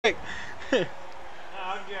Oh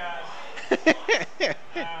god.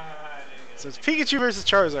 So it's Pikachu versus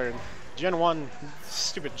Charizard. Gen 1.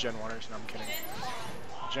 Stupid Gen 1ers. No, I'm kidding.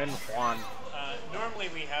 Gen 1. Normally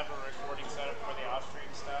we have a recording set up for the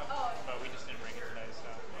off-stream stuff, but we just didn't bring it today, so.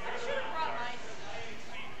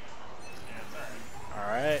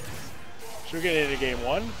 Alright. So we're getting into game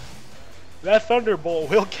 1. That Thunderbolt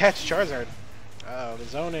will catch Charizard. Uh oh, the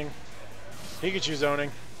zoning. Pikachu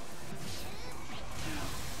zoning.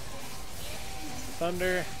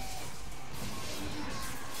 Thunder.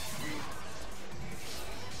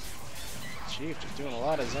 Chief just doing a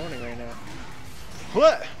lot of zoning right now.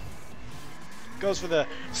 What? Goes for the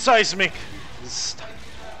seismic.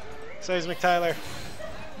 Seismic Tyler.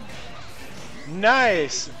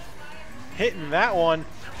 Nice. Hitting that one.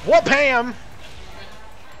 Whoop-ham!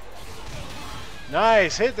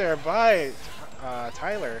 Nice hit there by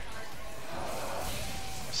Tyler.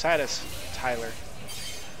 Satisflyer.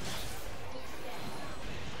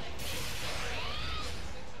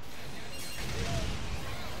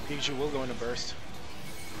 Pikachu will go into burst.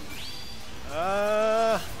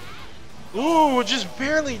 Ooh, just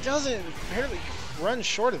barely runs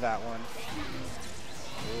short of that one.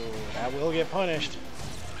 Ooh, that will get punished.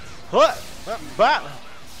 What?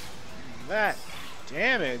 That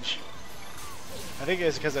damage. I think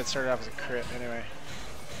it's because that started off as a crit anyway.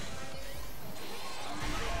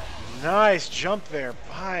 Nice jump there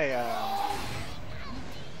by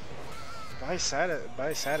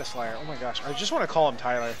Satisflyer. Oh my gosh, I just want to call him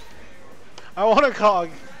Tyler. I want to call.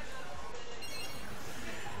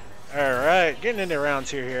 Alright, getting into round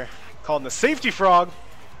 2 here. Calling the Safety Frog.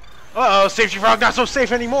 Uh oh, Safety Frog not so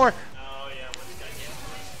safe anymore. Oh yeah, what's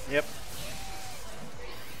that? Yep.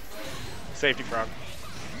 Safety Frog.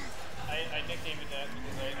 I nicknamed it that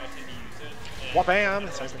because I tend to use it. Wha-bam!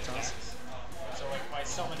 Seismic Toss. So like if I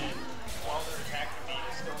summon it while they're attacking me,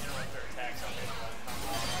 it's still interrupt their attacks on me.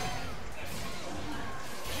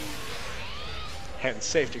 Hitting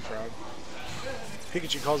Safety Frog.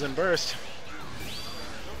 Pikachu calls in burst.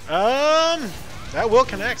 That will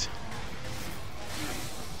connect.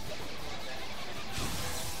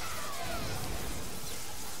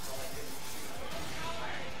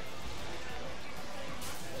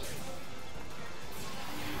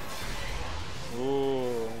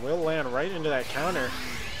 Ooh, will land right into that counter.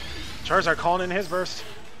 Charizard calling in his burst.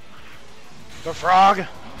 The frog.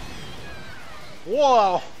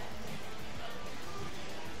 Whoa.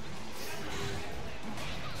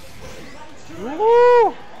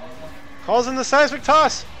 Woo! Calls in the seismic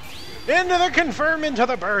toss. Into the confirm, into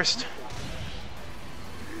the burst.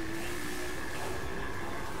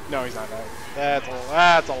 No, he's not that.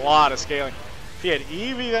 That's a lot of scaling. If he had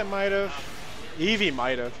Eevee, that might have. Eevee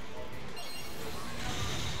might have.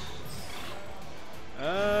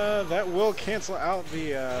 That will cancel out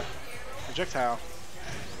the projectile.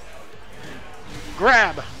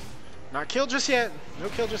 Grab. Not kill just yet. No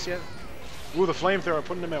kill just yet. Ooh, the flamethrower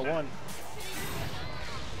putting him at 1.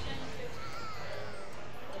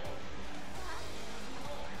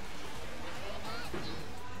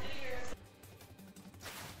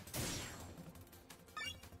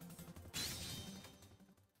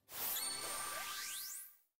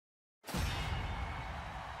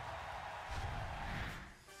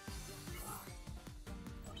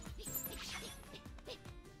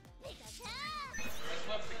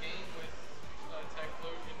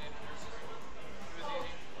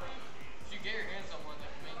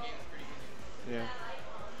 Yeah.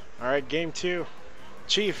 Alright, game 2.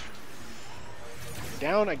 Chief.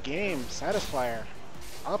 Down a game. Satisflyer.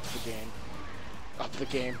 Up the game. Up the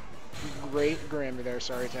game. Great grammar there,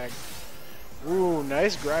 sorry tag. Ooh,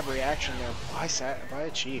 nice grab reaction there by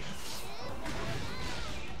a Chief.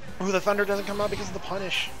 Ooh, the thunder doesn't come out because of the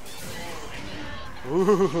punish.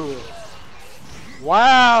 Ooh.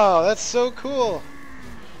 Wow, that's so cool.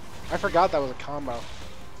 I forgot that was a combo.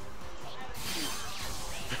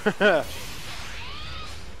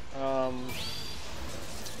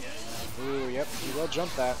 Ooh, yep, he will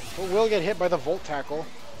jump that. But will get hit by the Volt Tackle.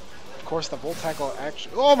 Of course, the Volt Tackle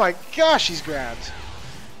actually... Oh my gosh, he's grabbed.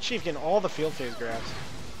 Chief getting all the field phase grabs.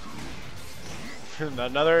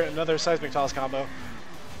 another Seismic Toss combo.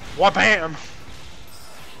 Wha-bam!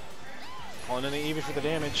 Calling in the Eevee for the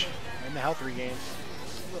damage and the health regain.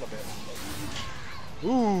 A little bit.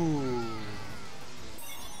 Ooh.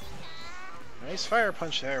 Nice fire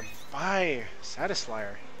punch there by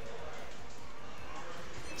Satisflyer.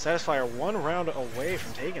 Satisflyer 1 round away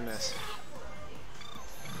from taking this.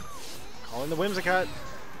 Calling the Whimsicott.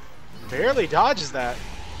 Barely dodges that.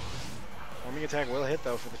 Homing attack will hit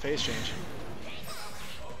though for the phase change.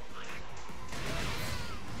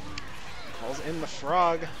 Calls in the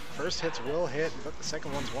frog. First hits will hit, but the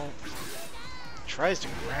second ones won't. Tries to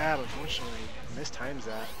grab, unfortunately mistimes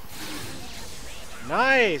that.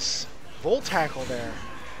 Nice! Volt tackle there.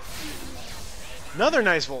 Another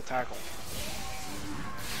nice volt tackle.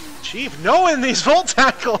 Chief knowing these volt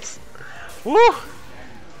tackles! Woo!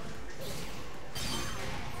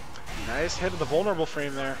 Nice hit of the vulnerable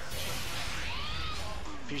frame there.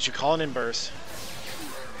 Pikachu calling in burst.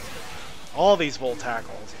 All these volt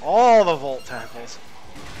tackles. All the volt tackles.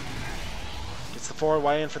 Gets the forward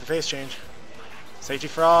Y in for the face change. Safety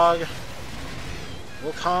frog.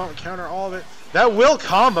 Will counter all of it. That will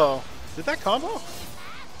combo. Did that combo?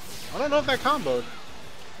 I don't know if that comboed.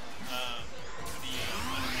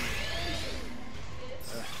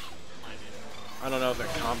 I don't know if that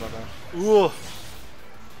combo though. Ooh.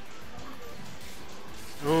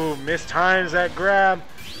 Ooh, mistimes that grab.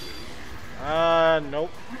 Nope.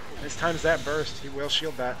 Mistimes that burst. He will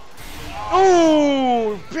shield that.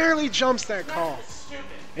 Ooh! Barely jumps that call.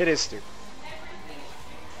 It is stupid.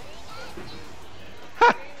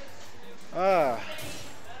 Ha!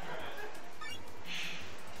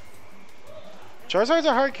 Charizard's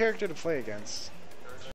a hard character to play against.